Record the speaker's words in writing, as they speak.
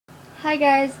Hi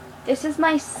guys, this is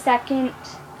my second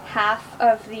half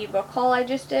of the book haul I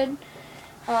just did.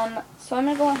 So I'm going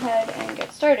to go ahead and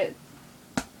get started.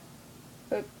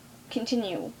 Or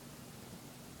continue.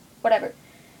 Whatever.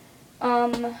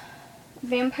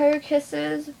 Vampire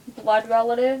Kisses, Blood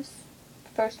Relatives,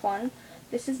 first one.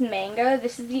 This is manga.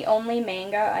 This is the only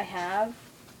manga I have.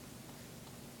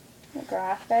 The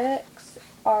graphics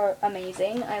are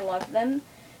amazing. I love them.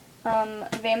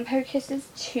 Vampire Kisses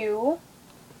 2.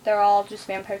 They're all just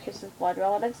Vampire Kisses Blood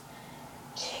Relatives.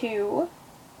 2.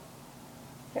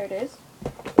 There it is.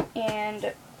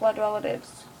 And Blood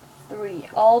Relatives 3.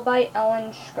 All by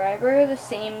Ellen Schreiber, the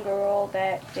same girl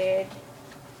that did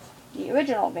the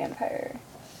original Vampire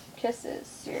Kisses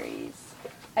series.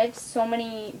 I have so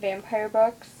many vampire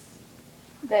books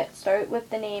that start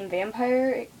with the name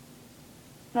vampire.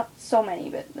 Not so many,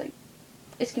 but like,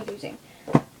 it's confusing.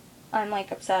 I'm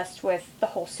like obsessed with the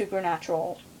whole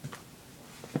supernatural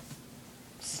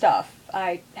stuff.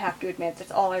 I have to admit,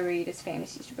 that's all I read is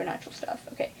fantasy supernatural stuff.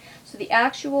 Okay, so the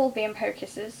actual Vampire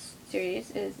Kisses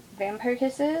series is Vampire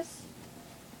Kisses,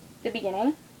 the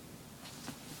beginning,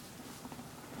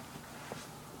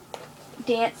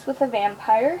 Dance with a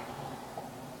Vampire,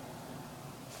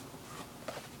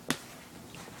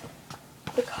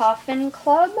 The Coffin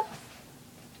Club,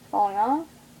 falling off,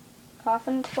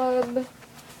 Coffin Club,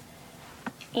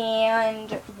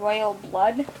 and Royal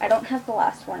Blood. I don't have the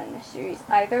last one in this series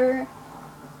either.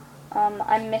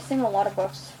 I'm missing a lot of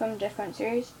books from different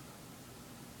series.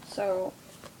 So,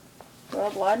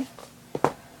 Royal Blood.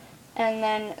 And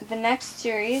then the next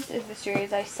series is the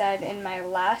series I said in my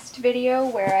last video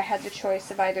where I had the choice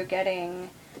of either getting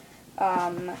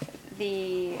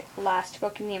the last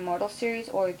book in the Immortal series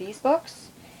or these books.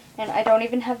 And I don't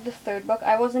even have the third book.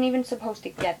 I wasn't even supposed to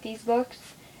get these books.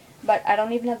 But I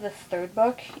don't even have the third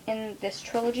book in this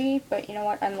trilogy, but you know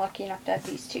what, I'm lucky enough to have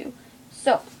these two.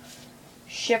 So,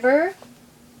 Shiver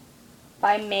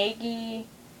by Maggie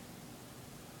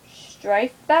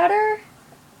Streifbader?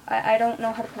 I don't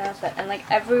know how to pronounce that. And like,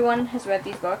 everyone has read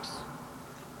these books.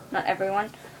 Not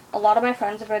everyone. A lot of my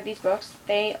friends have read these books.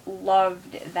 They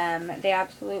loved them. They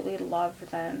absolutely loved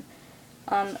them.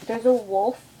 There's a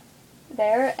wolf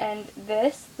there, and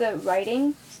the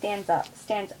writing stands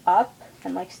up,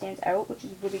 and like stands out, which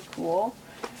is really cool.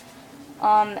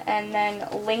 And then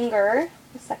Linger,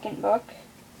 the second book.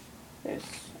 There's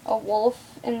a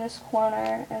wolf in this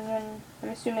corner, and then I'm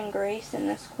assuming Grace in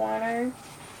this corner.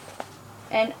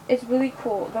 And it's really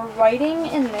cool. The writing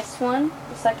in this one,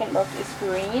 the second book, is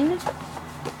green.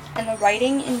 And the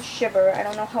writing in Shiver, I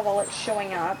don't know how well it's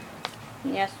showing up.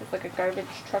 Yes, there's like a garbage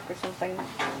truck or something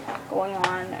going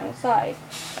on outside.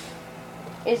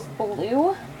 Is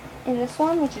blue in this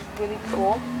one, which is really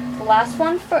cool. The last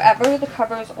one, Forever, the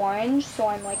cover is orange, so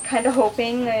I'm like kind of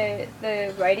hoping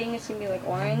the writing is going to be like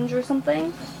orange or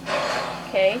something.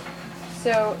 Okay,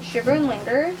 so Shiver and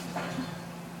Linger.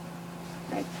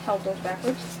 I held those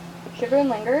backwards. Shiver and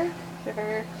Linger.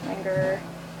 Shiver, Linger,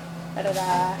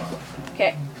 da-da-da.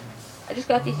 Okay, I just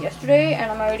got these yesterday,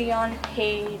 and I'm already on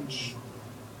page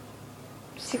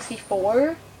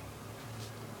 64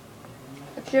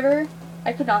 of Shiver.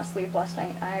 I could not sleep last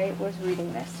night. I was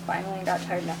reading this. Finally got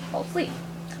tired enough to fall asleep.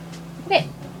 Okay,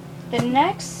 the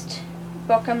next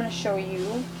book I'm going to show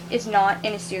you is not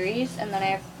in a series, and then I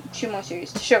have 2 more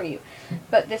series to show you.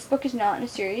 But this book is not in a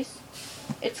series.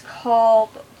 It's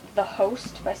called The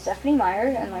Host by Stephenie Meyer,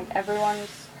 and like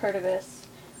everyone's heard of this.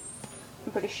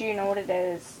 I'm pretty sure you know what it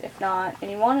is. If not, and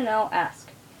you want to know,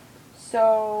 ask.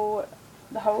 So,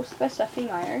 The Host by Stephenie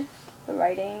Meyer. The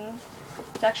writing.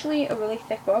 It's actually a really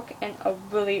thick book and a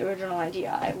really original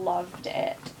idea. I loved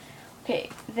it. Okay,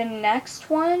 the next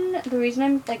one, the reason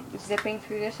I'm like zipping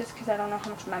through this is because I don't know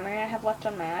how much memory I have left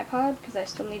on my iPod, because I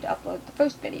still need to upload the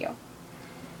first video.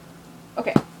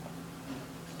 Okay,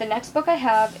 the next book I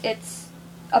have, it's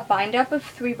a bind-up of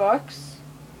 3 books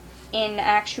in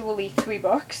actually 3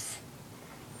 books.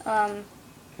 It'll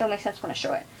make sense when I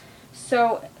show it.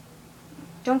 So,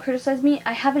 don't criticize me.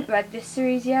 I haven't read this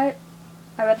series yet.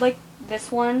 I read like this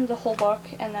one, the whole book,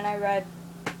 and then I read,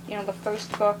 you know, the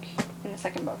first book and the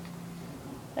second book.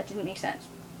 That didn't make sense.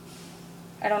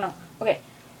 I don't know. Okay,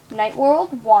 Night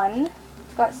World 1.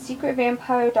 It's got Secret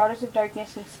Vampire, Daughters of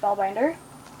Darkness, and Spellbinder.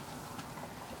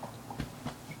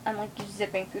 I'm like just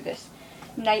zipping through this.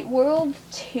 Night World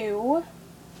 2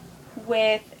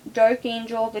 with Dark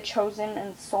Angel, The Chosen,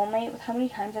 and Soulmate. With how many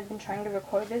times I've been trying to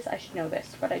record this, I should know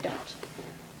this, but I don't.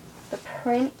 The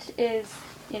print is,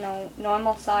 you know,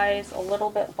 normal size, a little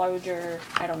bit larger,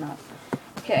 I don't know.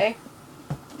 Okay.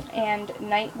 And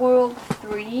Night World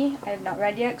 3, I have not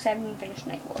read yet because I haven't finished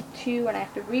Night World 2, and I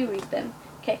have to reread them.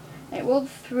 Okay, Night World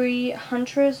 3,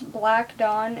 Huntress, Black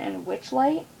Dawn, and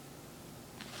Witchlight.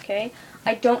 Okay,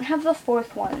 I don't have the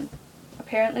fourth one.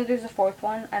 Apparently there's a fourth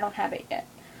one. I don't have it yet.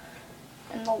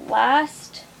 And the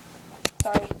last,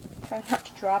 sorry, trying not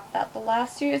to drop that. The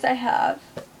last series I have,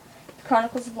 The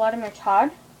Chronicles of Vladimir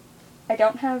Tod. I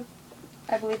don't have,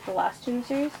 I believe, the last two in the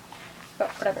series, but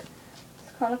whatever.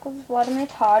 The Chronicles of Vladimir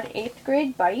Tod, 8th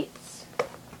Grade Bites.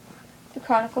 The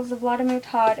Chronicles of Vladimir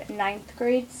Tod, 9th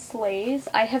Grade Slays.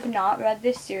 I have not read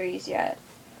this series yet.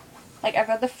 Like, I've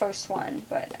read the first one,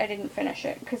 but I didn't finish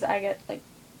it because I get, like,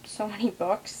 so many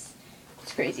books.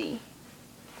 It's crazy.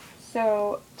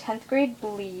 So, 10th Grade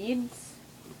Bleeds.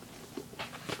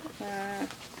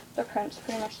 The print's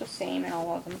pretty much the same in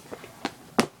all of them.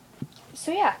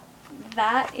 So, yeah.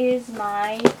 That is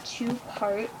my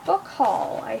 2-part book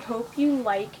haul. I hope you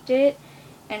liked it.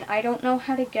 And I don't know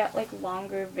how to get, like,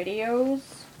 longer videos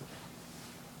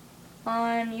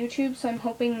on YouTube, so I'm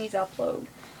hoping these upload.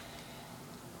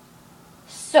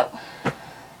 So,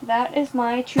 that is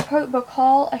my 2-part book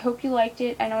haul. I hope you liked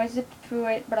it. I know I zipped through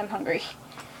it, but I'm hungry.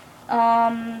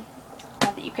 Not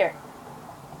that you care.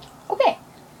 Okay.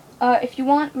 If you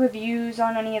want reviews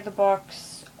on any of the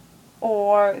books,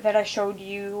 or that I showed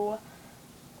you,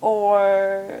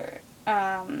 or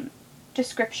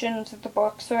descriptions of the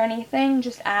books or anything,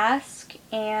 just ask,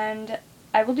 and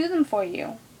I will do them for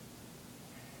you.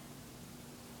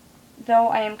 Though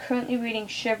I am currently reading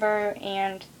Shiver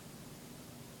and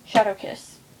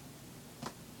Shadowkiss.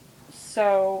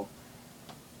 So,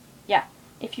 yeah.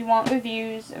 If you want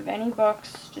reviews of any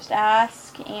books, just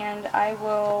ask, and I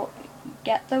will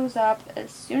get those up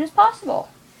as soon as possible.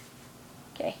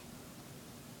 Okay.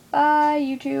 Bye,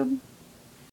 YouTube.